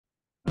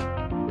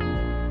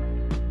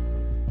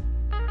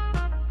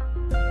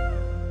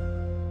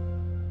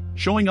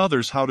Showing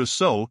others how to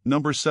sow,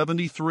 number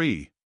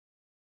 73.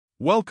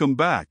 Welcome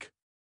back.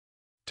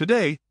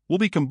 Today, we'll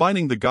be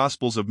combining the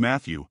Gospels of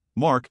Matthew,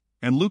 Mark,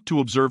 and Luke to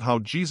observe how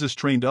Jesus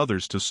trained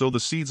others to sow the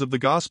seeds of the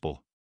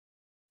Gospel.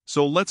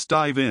 So let's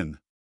dive in.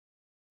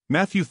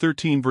 Matthew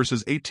 13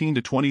 verses 18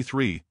 to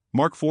 23,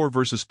 Mark 4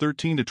 verses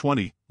 13 to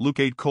 20, Luke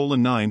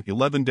 8:9,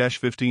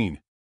 11-15.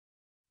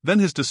 Then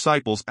his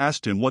disciples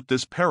asked him what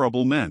this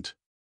parable meant.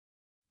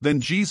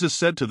 Then Jesus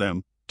said to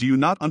them, "Do you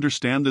not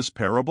understand this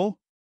parable?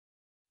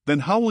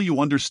 Then how will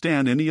you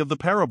understand any of the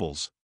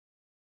parables?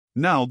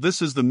 Now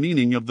this is the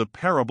meaning of the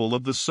parable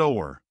of the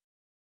sower.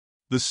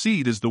 The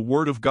seed is the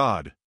word of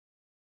God.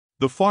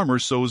 The farmer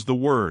sows the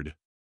word.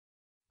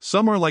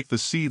 Some are like the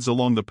seeds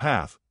along the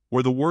path,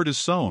 where the word is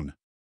sown.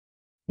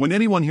 When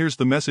anyone hears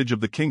the message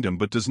of the kingdom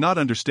but does not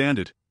understand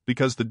it,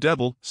 because the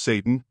devil,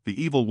 Satan, the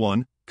evil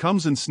one,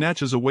 comes and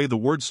snatches away the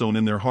word sown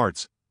in their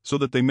hearts, so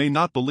that they may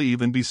not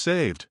believe and be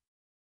saved.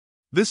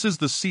 This is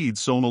the seed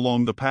sown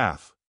along the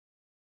path.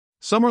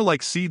 Some are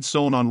like seed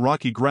sown on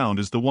rocky ground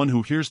is the one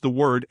who hears the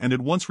word and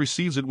at once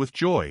receives it with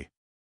joy.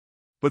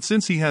 But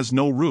since he has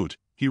no root,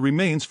 he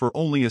remains for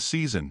only a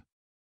season.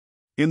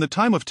 In the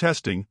time of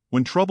testing,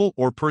 when trouble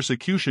or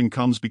persecution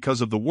comes because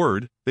of the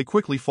word, they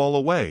quickly fall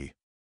away.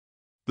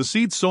 The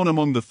seed sown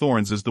among the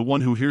thorns is the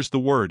one who hears the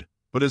word,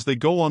 but as they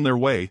go on their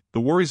way,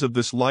 the worries of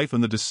this life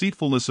and the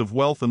deceitfulness of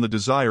wealth and the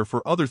desire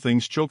for other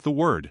things choke the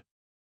word.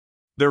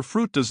 Their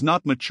fruit does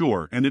not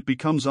mature and it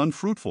becomes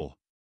unfruitful.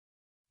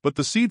 But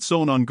the seed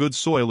sown on good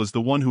soil is the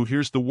one who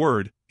hears the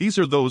word. These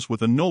are those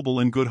with a noble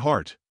and good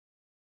heart.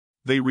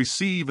 They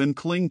receive and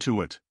cling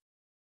to it.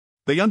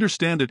 They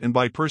understand it, and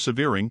by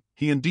persevering,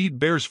 he indeed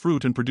bears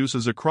fruit and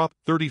produces a crop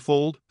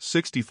 30-fold,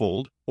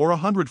 60-fold, or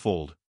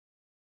 100-fold.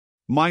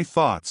 My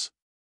thoughts.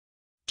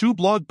 2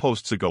 blog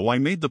posts ago I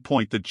made the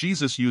point that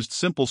Jesus used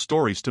simple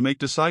stories to make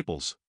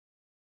disciples.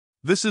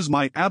 This is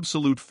my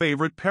absolute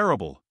favorite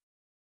parable.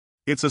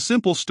 It's a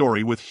simple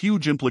story with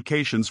huge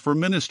implications for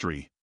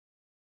ministry.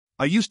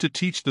 I used to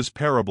teach this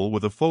parable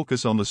with a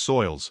focus on the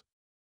soils.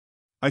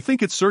 I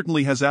think it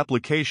certainly has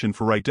application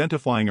for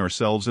identifying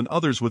ourselves and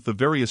others with the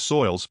various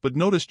soils, but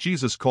notice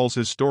Jesus calls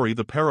his story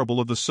the parable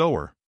of the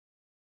sower.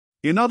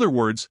 In other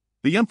words,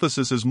 the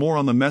emphasis is more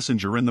on the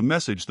messenger and the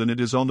message than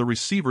it is on the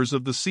receivers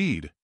of the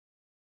seed.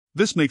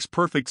 This makes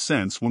perfect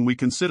sense when we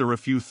consider a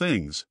few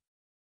things.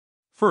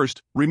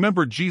 First,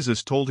 remember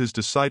Jesus told his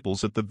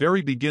disciples at the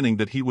very beginning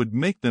that he would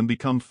make them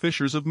become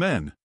fishers of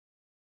men.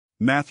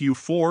 Matthew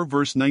 4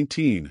 verse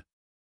 19.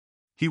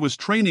 He was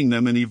training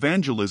them in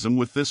evangelism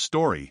with this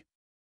story.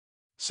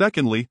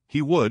 Secondly,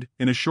 he would,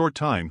 in a short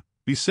time,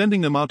 be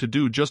sending them out to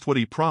do just what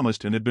he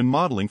promised and had been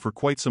modeling for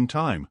quite some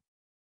time.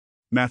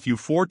 Matthew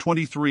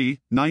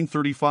 4:23,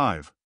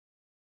 9:35.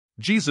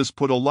 Jesus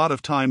put a lot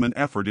of time and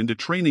effort into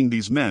training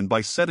these men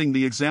by setting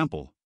the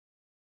example.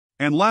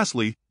 And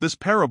lastly, this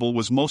parable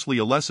was mostly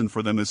a lesson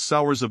for them as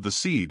sowers of the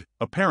seed,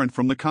 apparent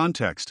from the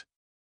context.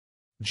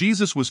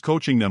 Jesus was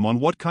coaching them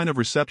on what kind of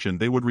reception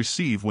they would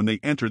receive when they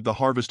entered the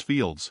harvest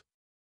fields.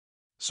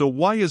 So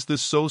why is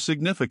this so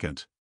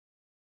significant?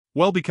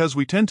 Well, because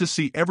we tend to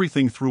see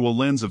everything through a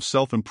lens of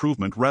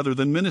self-improvement rather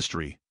than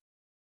ministry.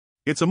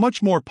 It's a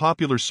much more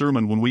popular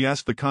sermon when we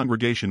ask the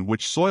congregation,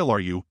 "Which soil are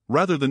you?"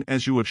 rather than,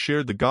 "As you have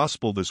shared the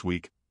gospel this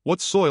week,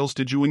 what soils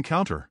did you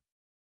encounter?"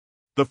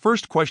 The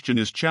first question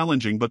is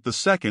challenging, but the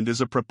second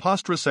is a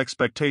preposterous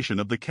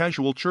expectation of the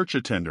casual church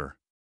attender.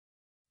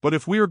 But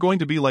if we are going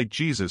to be like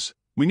Jesus,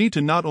 we need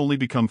to not only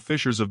become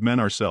fishers of men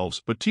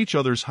ourselves but teach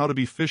others how to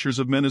be fishers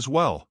of men as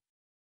well.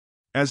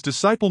 As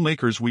disciple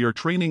makers, we are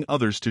training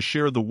others to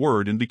share the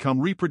word and become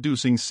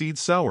reproducing seed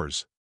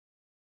sowers.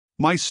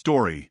 My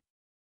story.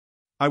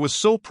 I was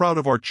so proud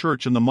of our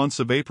church in the months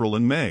of April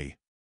and May.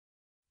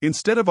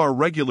 Instead of our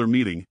regular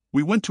meeting,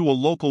 we went to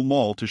a local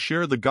mall to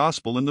share the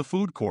gospel in the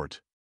food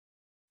court.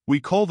 We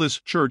call this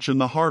Church in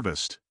the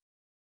Harvest.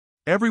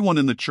 Everyone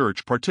in the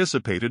church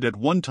participated at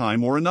one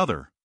time or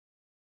another.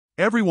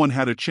 Everyone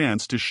had a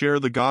chance to share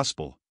the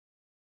gospel.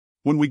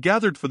 When we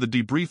gathered for the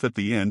debrief at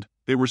the end,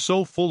 they were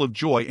so full of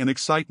joy and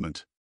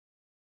excitement.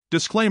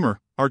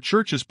 Disclaimer, our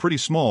church is pretty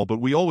small, but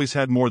we always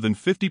had more than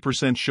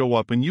 50% show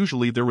up, and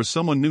usually there was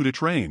someone new to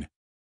train.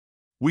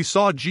 We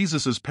saw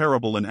Jesus'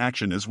 parable in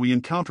action as we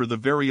encounter the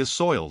various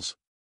soils.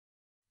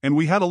 And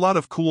we had a lot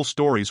of cool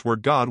stories where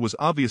God was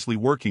obviously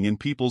working in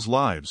people's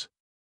lives.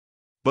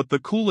 But the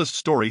coolest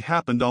story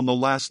happened on the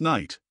last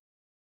night.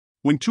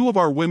 When 2 of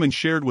our women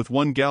shared with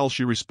one gal,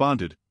 she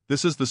responded,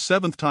 "This is the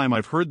 7th time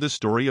I've heard this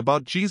story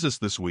about Jesus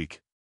this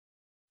week."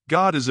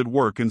 God is at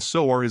work, and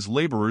so are his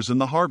laborers in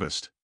the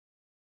harvest.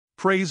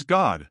 Praise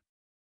God.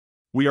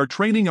 We are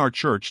training our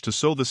church to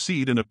sow the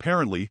seed, and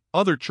apparently,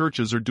 other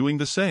churches are doing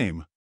the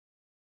same.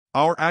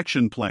 Our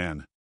action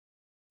plan.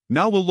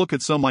 Now we'll look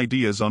at some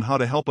ideas on how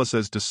to help us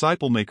as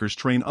disciple makers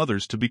train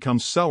others to become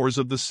sowers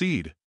of the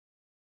seed.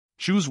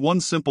 Choose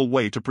one simple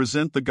way to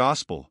present the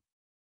gospel.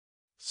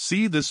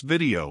 See this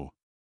video.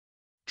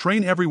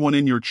 Train everyone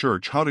in your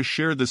church how to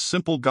share this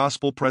simple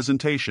gospel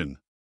presentation.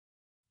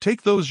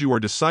 Take those you are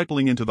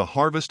discipling into the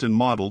harvest and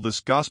model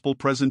this gospel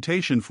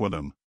presentation for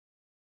them.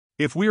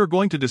 If we are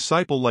going to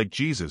disciple like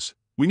Jesus,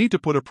 we need to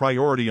put a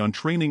priority on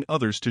training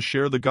others to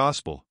share the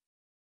gospel.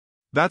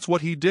 That's what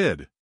he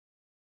did.